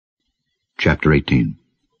Chapter 18.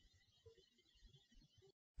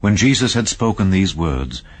 When Jesus had spoken these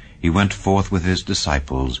words, he went forth with his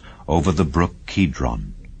disciples over the brook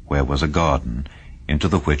Kidron, where was a garden, into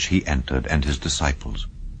the which he entered, and his disciples.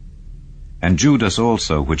 And Judas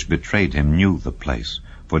also, which betrayed him, knew the place,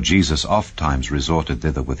 for Jesus ofttimes resorted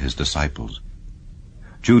thither with his disciples.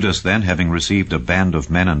 Judas then, having received a band of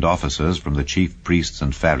men and officers from the chief priests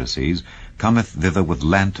and Pharisees, cometh thither with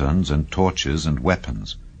lanterns and torches and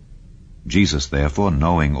weapons. Jesus therefore,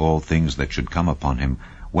 knowing all things that should come upon him,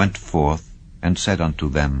 went forth, and said unto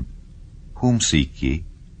them, Whom seek ye?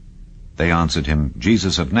 They answered him,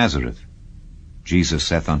 Jesus of Nazareth. Jesus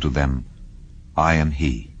saith unto them, I am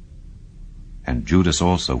he. And Judas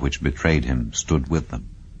also, which betrayed him, stood with them.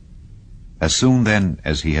 As soon then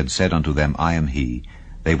as he had said unto them, I am he,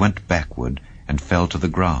 they went backward, and fell to the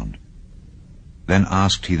ground. Then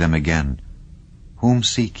asked he them again, Whom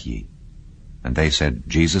seek ye? And they said,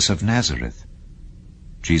 Jesus of Nazareth.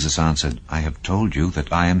 Jesus answered, I have told you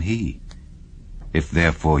that I am he. If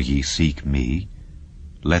therefore ye seek me,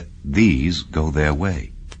 let these go their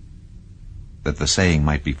way. That the saying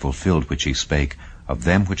might be fulfilled which he spake, Of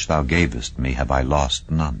them which thou gavest me have I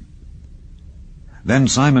lost none. Then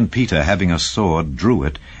Simon Peter, having a sword, drew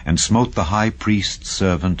it, and smote the high priest's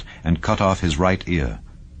servant, and cut off his right ear.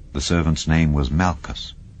 The servant's name was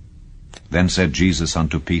Malchus. Then said Jesus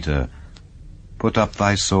unto Peter, Put up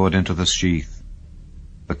thy sword into the sheath.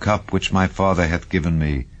 The cup which my Father hath given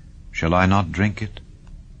me, shall I not drink it?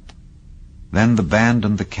 Then the band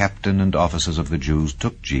and the captain and officers of the Jews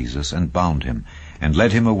took Jesus, and bound him, and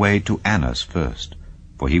led him away to Annas first,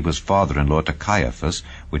 for he was father-in-law to Caiaphas,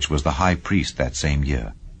 which was the high priest that same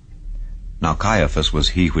year. Now Caiaphas was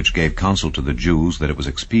he which gave counsel to the Jews that it was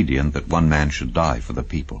expedient that one man should die for the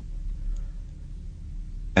people.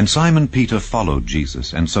 And Simon Peter followed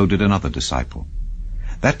Jesus, and so did another disciple.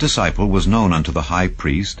 That disciple was known unto the high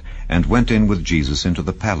priest, and went in with Jesus into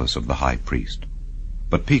the palace of the high priest.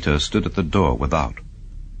 But Peter stood at the door without.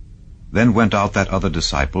 Then went out that other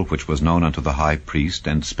disciple, which was known unto the high priest,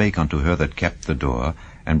 and spake unto her that kept the door,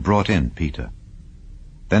 and brought in Peter.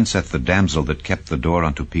 Then saith the damsel that kept the door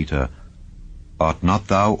unto Peter, Art not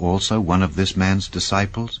thou also one of this man's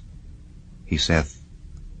disciples? He saith,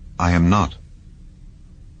 I am not.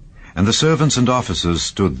 And the servants and officers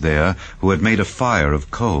stood there, who had made a fire of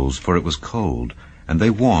coals, for it was cold, and they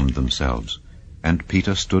warmed themselves. And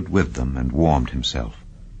Peter stood with them, and warmed himself.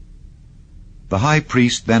 The high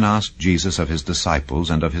priest then asked Jesus of his disciples,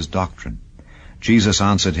 and of his doctrine. Jesus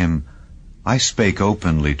answered him, I spake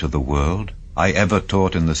openly to the world. I ever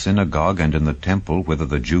taught in the synagogue and in the temple, whither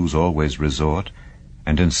the Jews always resort,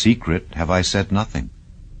 and in secret have I said nothing.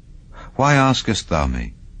 Why askest thou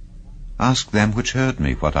me? Ask them which heard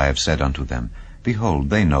me what I have said unto them.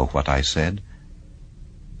 Behold, they know what I said.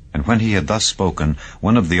 And when he had thus spoken,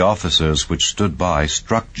 one of the officers which stood by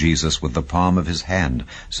struck Jesus with the palm of his hand,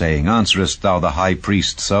 saying, Answerest thou the high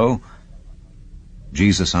priest so?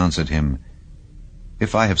 Jesus answered him,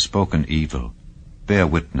 If I have spoken evil, bear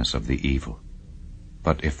witness of the evil.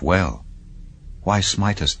 But if well, why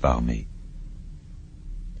smitest thou me?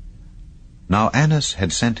 Now Annas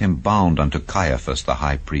had sent him bound unto Caiaphas the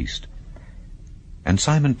high priest. And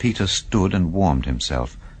Simon Peter stood and warmed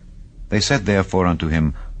himself. They said therefore unto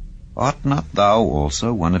him, Art not thou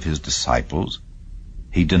also one of his disciples?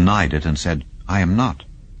 He denied it, and said, I am not.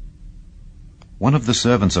 One of the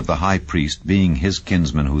servants of the high priest, being his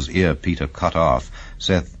kinsman whose ear Peter cut off,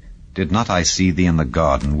 saith, Did not I see thee in the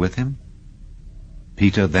garden with him?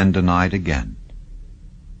 Peter then denied again.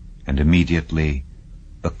 And immediately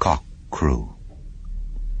the cock crew.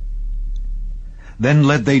 Then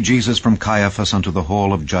led they Jesus from Caiaphas unto the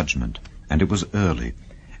hall of judgment, and it was early.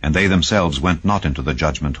 And they themselves went not into the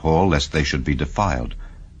judgment hall, lest they should be defiled,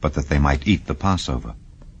 but that they might eat the Passover.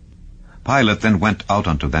 Pilate then went out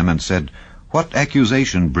unto them, and said, What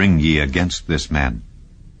accusation bring ye against this man?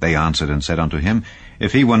 They answered and said unto him,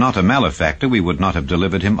 If he were not a malefactor, we would not have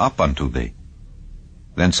delivered him up unto thee.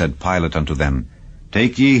 Then said Pilate unto them,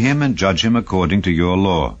 Take ye him, and judge him according to your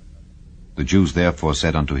law. The Jews therefore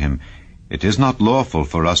said unto him, It is not lawful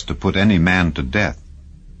for us to put any man to death,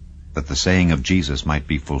 that the saying of Jesus might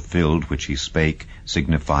be fulfilled, which he spake,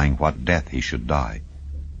 signifying what death he should die.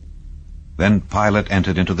 Then Pilate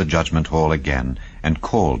entered into the judgment hall again, and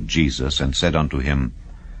called Jesus, and said unto him,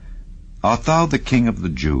 Art thou the King of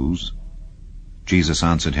the Jews? Jesus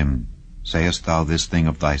answered him, Sayest thou this thing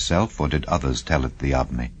of thyself, or did others tell it thee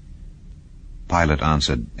of me? Pilate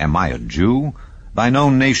answered, Am I a Jew? Thine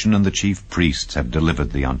own nation and the chief priests have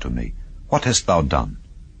delivered thee unto me. What hast thou done?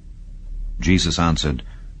 Jesus answered,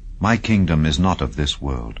 My kingdom is not of this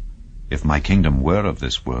world. If my kingdom were of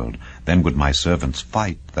this world, then would my servants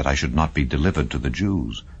fight, that I should not be delivered to the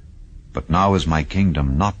Jews. But now is my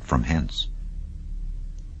kingdom not from hence.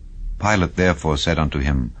 Pilate therefore said unto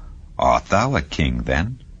him, Art thou a king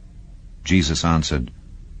then? Jesus answered,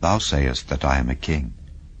 Thou sayest that I am a king.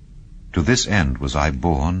 To this end was I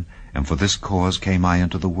born, and for this cause came I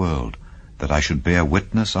into the world, that I should bear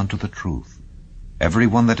witness unto the truth. Every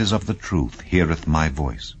one that is of the truth heareth my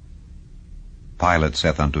voice. Pilate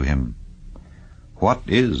saith unto him, What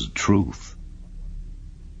is truth?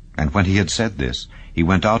 And when he had said this, he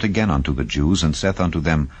went out again unto the Jews, and saith unto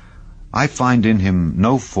them, I find in him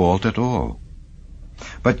no fault at all.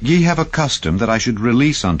 But ye have a custom that I should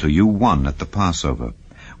release unto you one at the Passover.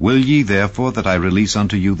 Will ye therefore that I release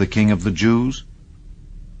unto you the King of the Jews?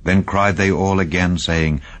 Then cried they all again,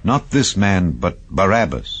 saying, Not this man, but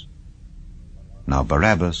Barabbas. Now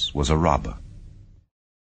Barabbas was a robber.